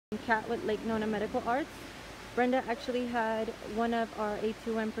chat with Lake Nona Medical Arts. Brenda actually had one of our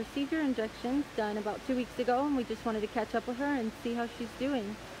A2M procedure injections done about 2 weeks ago, and we just wanted to catch up with her and see how she's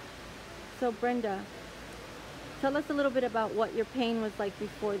doing. So Brenda, tell us a little bit about what your pain was like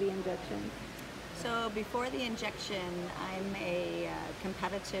before the injection. So before the injection, I'm a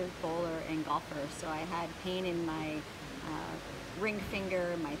competitive bowler and golfer, so I had pain in my ring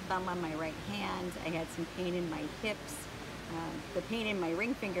finger, my thumb on my right hand. I had some pain in my hips. The pain in my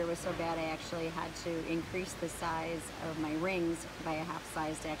ring finger was so bad I actually had to increase the size of my rings by a half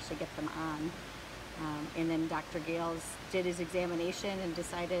size to actually get them on. And then Dr. Gales did his examination and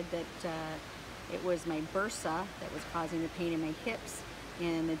decided that it was my bursa that was causing the pain in my hips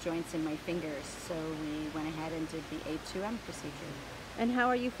and the joints in my fingers. So we went ahead and did the A2M procedure. And how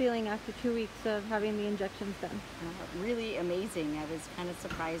are you feeling after 2 weeks of having the injections done? Really amazing. I was kind of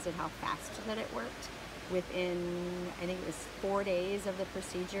surprised at how fast that it worked. Within, I think it was 4 days of the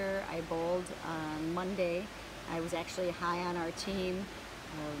procedure, I bowled on Monday. I was actually high on our team.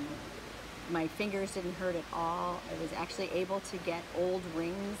 My fingers didn't hurt at all. I was actually able to get old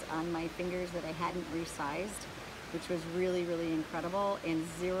rings on my fingers that I hadn't resized, which was really, really incredible, and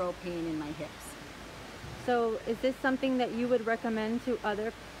zero pain in my hips. So is this something that you would recommend to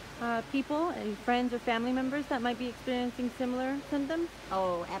other people and friends or family members that might be experiencing similar symptoms?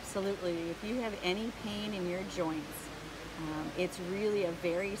 Oh, absolutely. If you have any pain in your joints, it's really a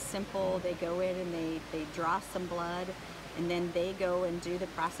very simple, they go in and they draw some blood, and then they go and do the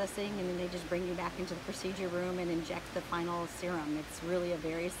processing, and then they just bring you back into the procedure room and inject the final serum. It's really a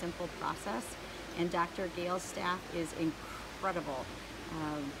very simple process, and Dr. Gale's staff is incredible.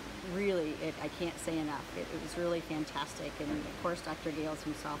 Really, I can't say enough. It was really fantastic, and of course Dr. Gales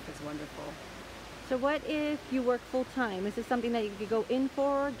himself is wonderful. So what if you work full-time? Is this something that you could go in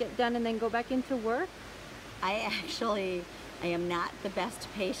for, get done, and then go back into work? I am not the best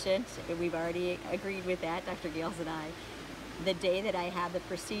patient. We've already agreed with that, Dr. Gales and I. The day that I had the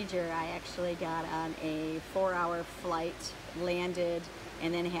procedure, I actually got on a 4-hour flight, landed,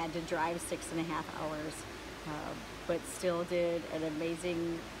 and then had to drive 6.5 hours. But still did an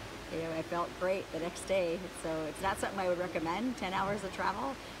amazing, I felt great the next day. So it's not something I would recommend, 10 hours of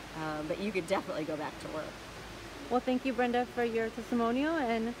travel, but you could definitely go back to work. Well, thank you, Brenda, for your testimonial,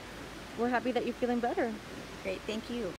 and we're happy that you're feeling better. Great, thank you.